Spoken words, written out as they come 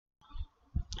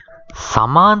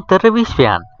සමාන්තර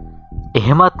විශ්වයන්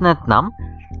එහෙමත් නැත්නම්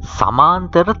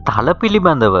සමාන්තර තල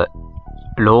පිළිබඳව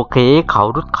ලෝකයේ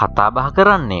කවුරුත් කතා බහ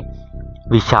කරන්නේ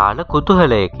විශාල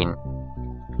කුතුහලයකින්.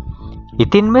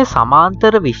 ඉතින් මේ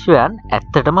සමාන්තර විශ්වයන්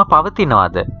ඇත්තටම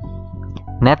පවතිනවද?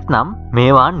 නැත්නම්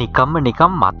මේවා නිකම්ම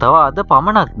මතවාද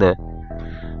පමණක්ද?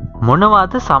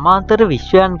 මොනවාද සමාන්තර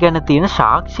විශ්වයන් ගැන තියෙන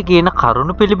සාක්ෂි කියන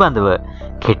කරුණු පිළිබඳව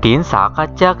කෙටියෙන්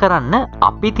සාකච්ඡා කරන්න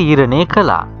අපි තීරණය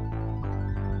කළා.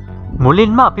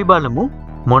 මුලින්ම අපි බලමු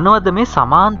මොනවද මේ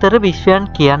සමාන්තර විශ්වයන්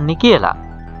කියන්නේ කියලා.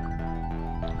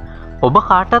 ඔබ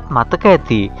කාටත් මතක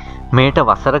ඇති මේට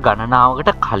වසර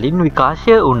ගණනාවකට කලින්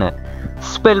විකාශය වුණ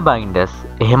ස්පෙල් බයින්ඩර්ස්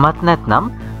එහෙමත් නැත්නම්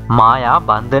මායා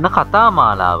බන්ධන කතා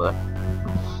මාලාව.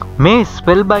 මේ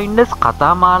ස්පෙල් බයින්ඩර්ස්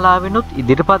කතා මාලාවෙනුත්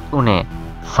ඉදිරිපත් වුණේ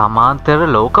සමාන්තර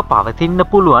ලෝක පවතින්න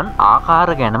පුළුවන් ආකාර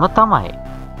ගැනම තමයි.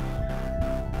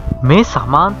 මේ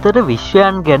සමාන්තර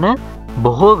විශ්වයන් ගැන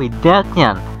බොහෝ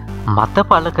විද්‍යාඥයන් මත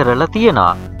පළ කරලා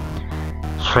තියෙනවා.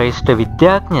 ශ්‍රේෂ්ඨ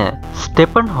විද්‍යාඥ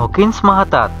ස්ටෙපන් හොකින්ස්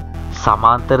මහතාත්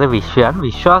සමාන්තර විශ්වයන්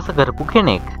විශ්වාස කරපු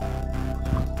කෙනෙක්.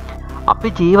 අපි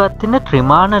ජීවත් වෙන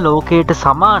ත්‍රිමාන ලෝකයට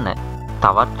සමාන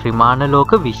තවත් ත්‍රිමාන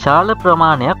ලෝක විශාල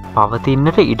ප්‍රමාණයක්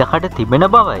පවතින්නට ඉඩකඩ තිබෙන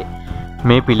බවයි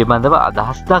මේ පිළිබඳව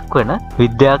අදහස් දක්වන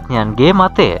විද්‍යාඥයන්ගේ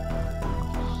මතය.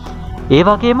 ඒ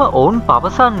වගේම ඔවුන්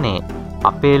පවසන්නේ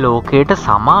අපේ ලෝකයට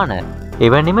සමාන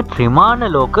එවැනිම ත්‍රිමාන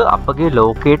ලෝක අපගේ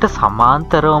ලෝකයට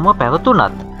සමාන්තරවම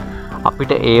පැවතුනත්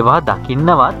අපිට ඒවා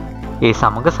දකින්නවත් ඒ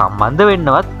සමග සම්බන්ධ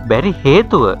වෙන්නවත් බැරි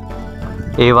හේතුව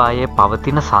ඒවායේ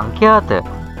පවතින සංඛ්‍යාත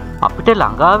අපිට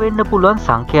ළඟා වෙන්න පුළුවන්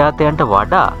සංඛ්‍යාතයන්ට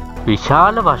වඩා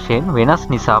විශාල වශයෙන් වෙනස්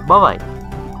නිසා බවයි.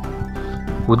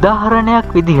 උදාහරණයක්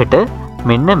විදිහට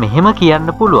මෙන්න මෙහෙම කියන්න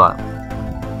පුළුවන්.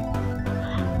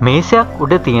 මේසයක්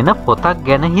උඩ තියෙන පොතක්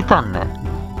ගැන හිතන්න.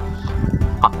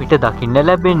 අපිට දකින්න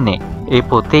ලැබෙන්නේ ඒ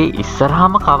පොතේ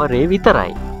ඉස්සරහම කවරේ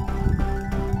විතරයි.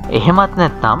 එහෙමත්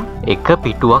නැත්නම් එක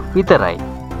පිටුවක් විතරයි.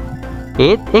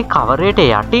 ඒත් ඒ කවරේට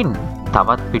යටින්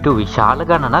තවත් පිටු විශාල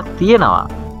ගණනක් තියෙනවා.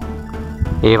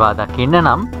 ඒවා දකින්න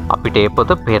නම් අපිට ඒ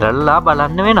පොත පෙරලලා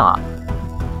බලන්න වෙනවා.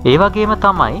 ඒ වගේම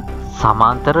තමයි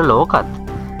සමාන්තර ලෝකත්.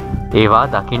 ඒවා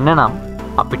දකින්න නම්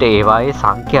අපිට ඒවායේ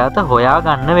සංඛ්‍යාත හොයා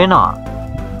ගන්න වෙනවා.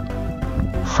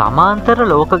 සමාන්තර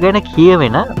ලෝක ගැන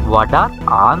කියවෙන වඩාත්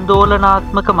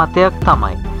ආందోලනාත්මක මතයක්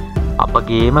තමයි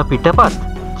අපගේම පිටපත්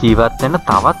ජීවත් වෙන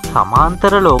තවත්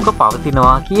සමාන්තර ලෝක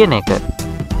පවතිනවා කියන එක.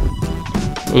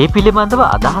 ඒ පිළිබඳව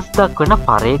අදහස් දක්වන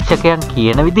පරීක්ෂකයන්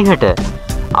කියන විදිහට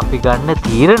අපි ගන්න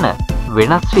තීරණ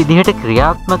වෙනස් විදිහට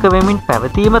ක්‍රියාත්මක වෙමින්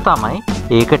පැවතීම තමයි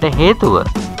ඒකට හේතුව.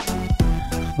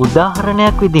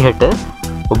 උදාහරණයක් විදිහට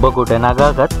ඔබ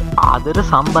ගොඩනගාගත් ආදර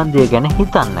සම්බන්ධය ගැන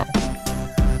හිතන්න.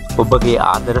 ඔබගේ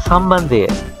ආදර සම්බන්ධය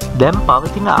දැන්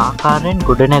පවතින ආකාරයෙන්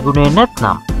ගොඩනැගුණේ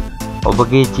නැත්නම්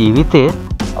ඔබගේ ජීවිතය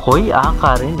කොයි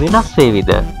ආකාරයෙන් වෙනස්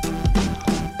වේවිද?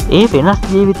 ඒ වෙනස්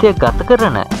ජීවිතය ගත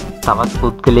කරන තවත්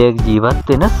පුද්ගලයෙක් ජීවත්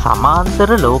වෙන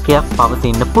සමාන්තර ලෝකයක්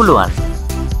පවතින්න පුළුවන්.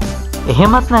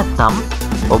 එහෙමත් නැත්නම්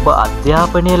ඔබ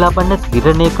අධ්‍යාපනය ලබන්න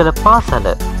තීරණය කළ පාසල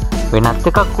වෙනත්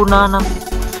එකක් වුණා නම්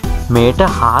මේට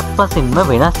හාත්පසින්ම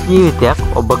වෙනස් ජීවිතයක්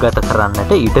ඔබ ගත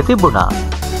කරන්නට ඉඩ තිබුණා.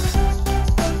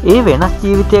 ඒ වෙනස්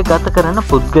ජීවිතය ගත කරන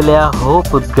පුද්ගලයා හෝ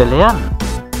පුද්ගලයන්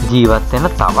ජීවත් වෙන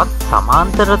තවත්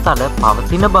සමාන්තර තල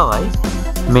පවතින බවයි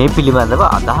මේ පිළිබඳව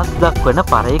අදහස් දක්වන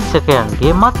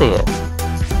පරීක්ෂකයන්ගේ මතය.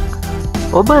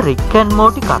 ඔබ රික් ඇන්ඩ්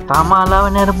මෝටි කතා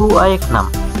මාලාව නැරඹූ අයෙක් නම්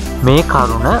මේ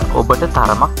කරුණ ඔබට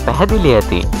තරමක් පැහැදිලි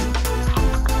ඇති.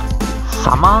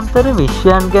 සමාන්තර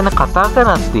විශ්වයන් ගැන කතා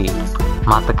කරද්දී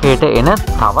මතකයට එන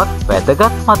තවත්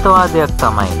වැදගත් මතවාදයක්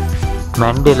තමයි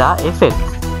මැන්ඩෙලා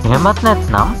එෆෙක්ට්. එහෙමත්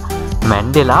නැත්නම්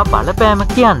මැන්ඩෙලා බලපෑම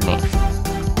කියන්නේ.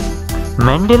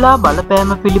 මැන්ඩෙලා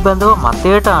බලපෑම පිළිබඳව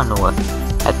මතයට අනුව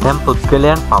ඇතැම්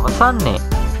පුද්ගලයන් පවසන්නේ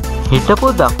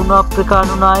හිටපු දකුණු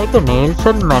අප්‍රිකානු නායක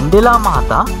නේල්සන් මැන්ඩෙලා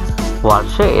මහතා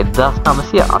වර්ෂ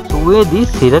 1980 දී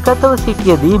සිරගතව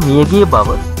සිටියදී මියගිය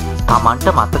බව තමන්ට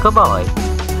මතක බවයි.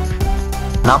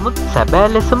 නමුත්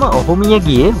සැබෑ ලෙසම ඔහු මිය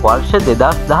ගියේ වර්ෂ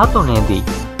 2013 දී.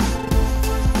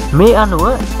 මේ අනුව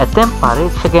ඇතැම්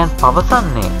පරීක්ෂකයන්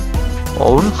පවසන්නේ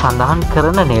ඔවුන් සඳහන්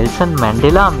කරන නෙල්සන්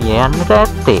මැන්ඩෙලා මිය යන්නට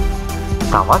ඇත්තේ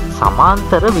තවත්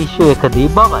සමාන්තර විශ්වයකදී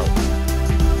බවයි.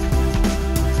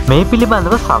 මේ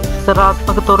පිළිබඳව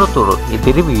සවිස්තරාත්මක තොරතුරු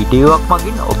ඉදිරි වීඩියෝවක්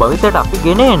මගින් ඔබ වෙතට අපි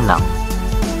ගෙන එන්නම්.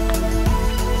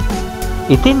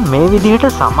 ඉතින් මේ විදිහට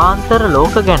සමාන්තර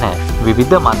ලෝක ගැන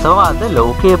විවිධ මතවාද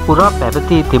ලෝකයේ පුරා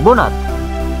පැවතී තිබුණත්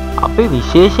අපි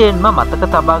විශේෂයෙන්ම මතක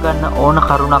තබා ගන්න ඕන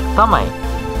කරුණක් තමයි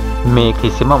මේ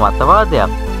කිසිම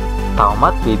මතවාදයක්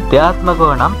තවමත් විද්‍යාත්මකව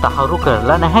නම් තහවුරු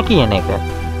කරලා නැහැ කියන එක.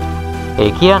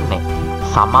 ඒ කියන්නේ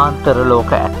සමාන්තර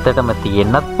ලෝක ඇත්තටම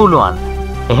තියෙන්නත් පුළුවන්.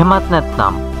 එහෙමත්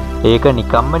නැත්නම් ඒක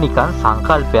නිකම්ම නිකන්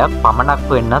සංකල්පයක් පමණක්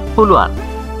වෙන්නත් පුළුවන්.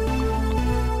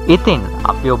 ඉතින්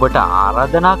අපි ඔබට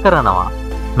ආරාධනා කරනවා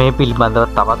මේ පිළිබඳව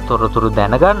තවත් තොරතුරු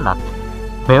දැනගන්නත්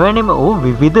මෙවැනිම වූ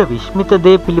විවිධ විශ්මිත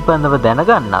දේ පිළිබඳව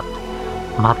දැනගන්නත්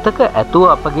මතක ඇතුව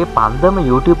අපගේ පන්දම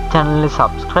YouTube channel එක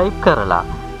subscribe කරලා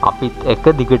අපිත් එක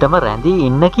දිගටම රැඳී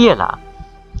ඉන්න කියලා.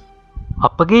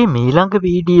 අපගේ මීළඟ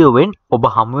වීඩියෝවෙන් ඔබ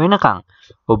හමු වෙනකන්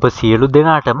ඔබ සියලු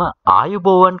දෙනාටම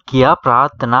ආයුබෝවන් කියා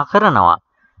ප්‍රාර්ථනා කරනවා.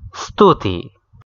 ස්තුතියි.